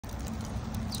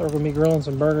So we're gonna be grilling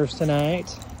some burgers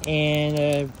tonight,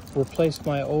 and replaced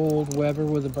my old Weber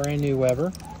with a brand new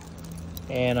Weber,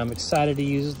 and I'm excited to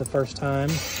use it the first time.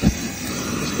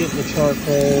 Just getting the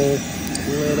charcoal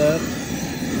lit up.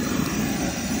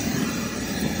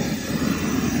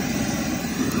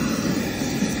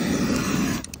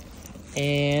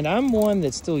 And I'm one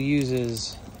that still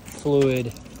uses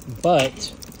fluid,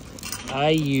 but I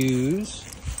use,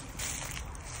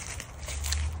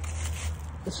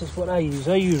 this is what I use.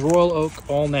 I use Royal Oak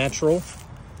All Natural,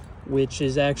 which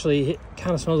is actually, it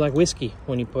kind of smells like whiskey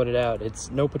when you put it out. It's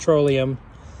no petroleum.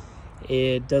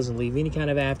 It doesn't leave any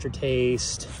kind of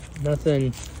aftertaste,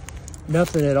 nothing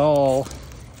at all.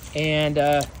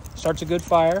 And starts a good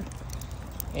fire.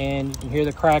 And you can hear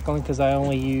the crackling because I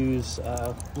only use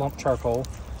lump charcoal.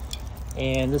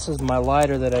 And this is my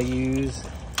lighter that I use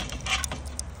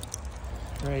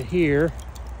right here.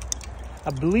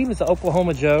 I believe it's the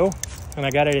Oklahoma Joe, and I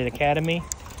got it at Academy.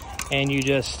 And you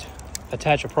just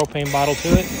attach a propane bottle to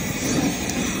it.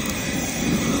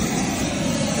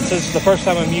 And so this is the first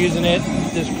time I'm using it,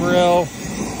 this grill.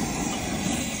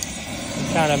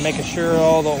 I'm kind of making sure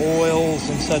all the oils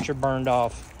and such are burned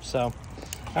off. So,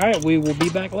 all right, we will be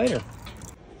back later.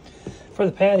 For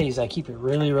the patties, I keep it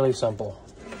really, really simple.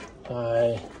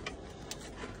 I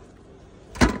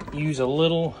use a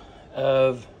little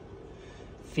of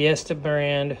Fiesta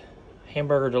brand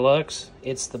Hamburger Deluxe.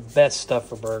 It's the best stuff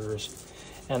for burgers.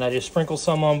 And I just sprinkle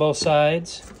some on both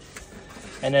sides.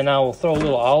 And then I will throw a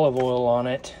little olive oil on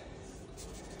it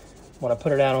when I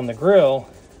put it out on the grill,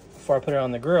 before I put it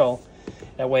on the grill.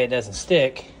 That way it doesn't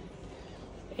stick.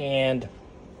 And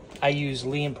I use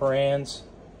Lee & Perrins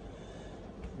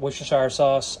Worcestershire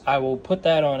sauce. I will put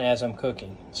that on as I'm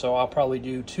cooking. So I'll probably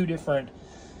do two different,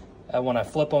 when I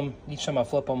flip them, each time I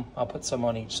flip them, I'll put some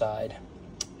on each side.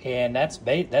 And that's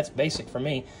basic for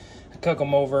me. I cook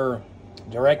them over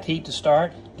direct heat to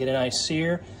start, get a nice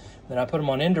sear. Then I put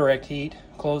them on indirect heat,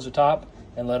 close the top,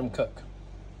 and let them cook.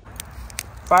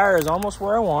 Fire is almost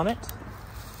where I want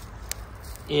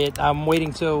it. I'm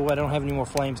waiting till I don't have any more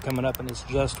flames coming up and it's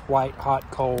just white hot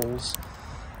coals.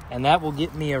 And that will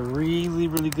get me a really,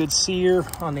 really good sear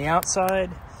on the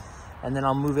outside. And then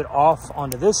I'll move it off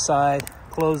onto this side,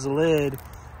 close the lid,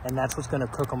 and that's what's gonna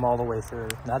cook them all the way through.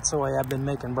 That's the way I've been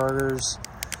making burgers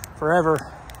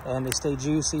forever. And they stay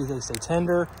juicy, they stay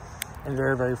tender, and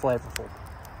very, very flavorful.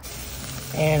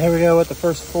 And here we go with the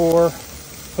first four,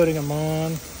 putting them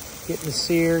on. Getting the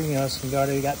sear, you know, some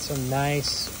already got some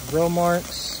nice grill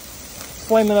marks.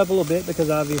 Flame it up a little bit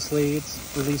because obviously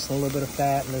it's releasing a little bit of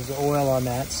fat and there's oil on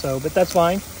that. So, but that's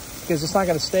fine because it's not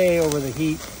going to stay over the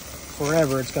heat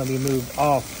forever. It's going to be moved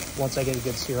off once I get a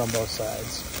good sear on both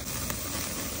sides.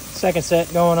 Second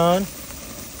set going on.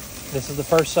 This is the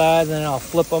first side, then I'll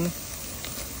flip them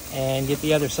and get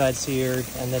the other side seared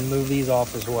and then move these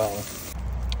off as well.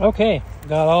 Okay,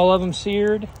 got all of them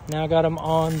seared. Now I got them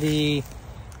on the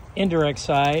indirect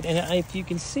side, and if you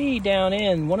can see down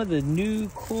in, one of the new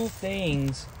cool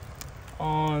things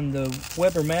on the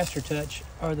Weber Master Touch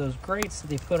are those grates that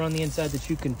they put on the inside that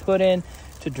you can put in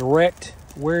to direct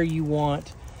where you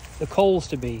want the coals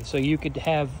to be. So you could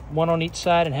have one on each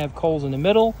side and have coals in the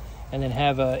middle, and then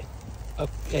have a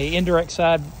indirect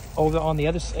side over on the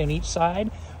other on each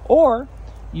side, or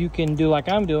you can do like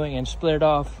I'm doing and split it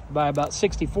off by about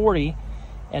 60-40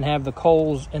 and have the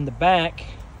coals in the back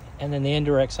and then the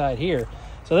indirect side here.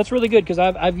 So that's really good because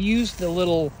I've used the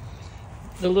little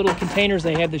containers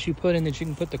they have that you put in that you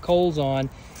can put the coals on,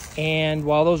 and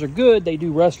while those are good, they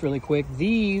do rust really quick.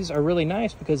 These are really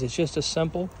nice because it's just a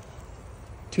simple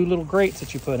two little grates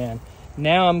that you put in.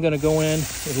 Now I'm going to go in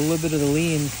with a little bit of the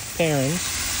Lee &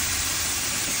 Perrins.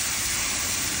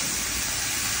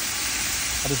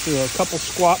 I'll just do a couple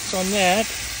squats on that,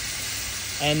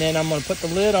 and then I'm going to put the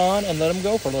lid on and let them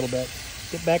go for a little bit.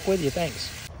 Get back with you,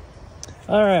 thanks.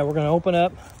 All right, we're going to open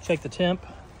up, check the temp.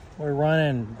 We're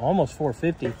running almost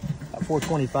 450, about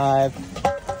 425.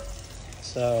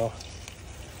 So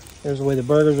there's the way the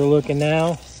burgers are looking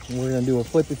now. We're going to do a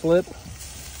flippy flip.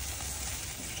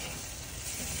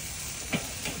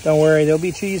 Don't worry, there'll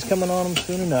be cheese coming on them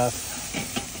soon enough.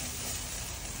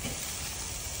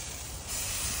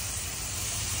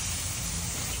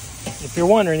 If you're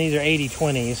wondering, these are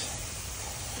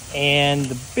 80/20s. And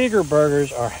the bigger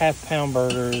burgers are half-pound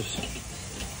burgers.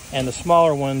 And the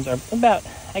smaller ones are about,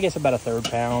 I guess, about a third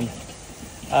pound.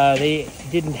 They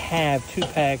didn't have 2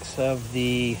 packs of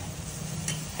the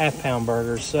half-pound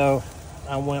burgers, so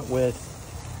I went with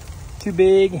 2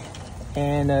 big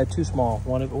and 2 small,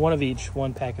 one of each,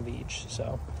 1 pack of each.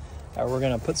 So we're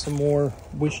gonna put some more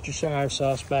Worcestershire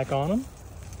sauce back on them.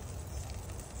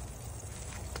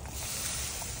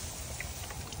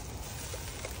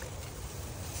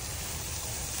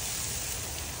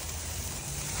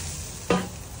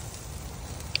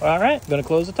 All right, gonna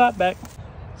close the top back.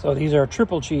 So these are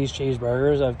triple cheese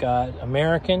cheeseburgers. I've got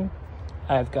American,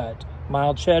 I've got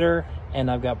mild cheddar, and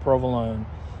I've got provolone.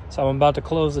 So I'm about to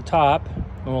close the top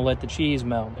and we'll let the cheese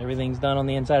melt. Everything's done on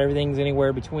the inside. Everything's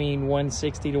anywhere between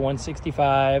 160 to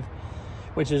 165,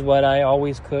 which is what I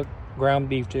always cook ground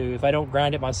beef to. If I don't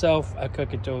grind it myself, I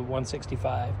cook it to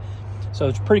 165. So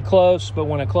it's pretty close, but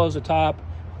when I close the top,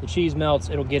 the cheese melts,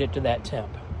 it'll get it to that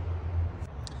temp.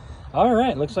 All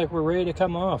right, looks like we're ready to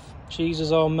come off. Cheese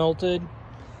is all melted.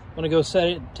 I'm gonna go set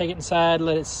it, take it inside,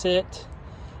 let it sit,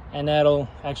 and that'll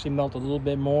actually melt a little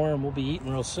bit more, and we'll be eating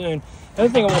real soon. The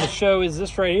other thing I want to show is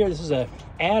this right here. This is a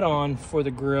add-on for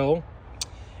the grill.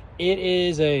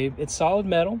 It's solid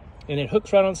metal, and it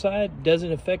hooks right on the side.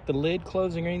 Doesn't affect the lid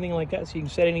closing or anything like that, so you can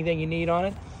set anything you need on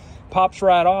it. Pops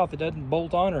right off. It doesn't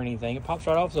bolt on or anything. It pops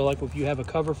right off, so like if you have a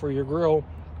cover for your grill,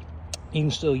 you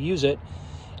can still use it,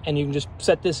 and you can just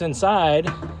set this inside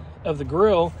of the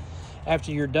grill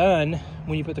after you're done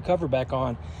when you put the cover back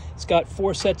on. It's got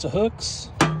 4 sets of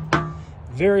hooks.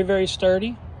 Very, very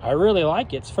sturdy. I really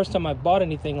like it. It's the first time I've bought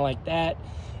anything like that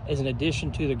as an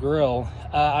addition to the grill.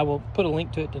 I will put a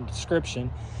link to it in the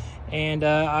description. And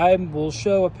I will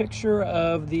show a picture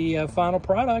of the final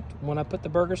product when I put the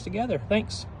burgers together.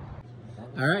 Thanks.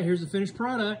 All right, here's the finished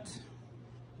product.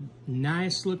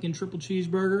 Nice looking triple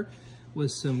cheeseburger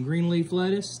with some green leaf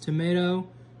lettuce, tomato,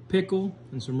 pickle,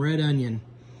 and some red onion.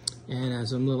 And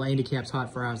some little Andy Capp's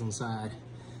hot fries on the side.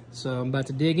 So I'm about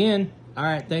to dig in. All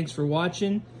right, thanks for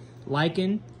watching,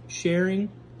 liking, sharing,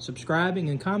 subscribing,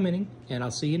 and commenting, and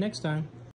I'll see you next time.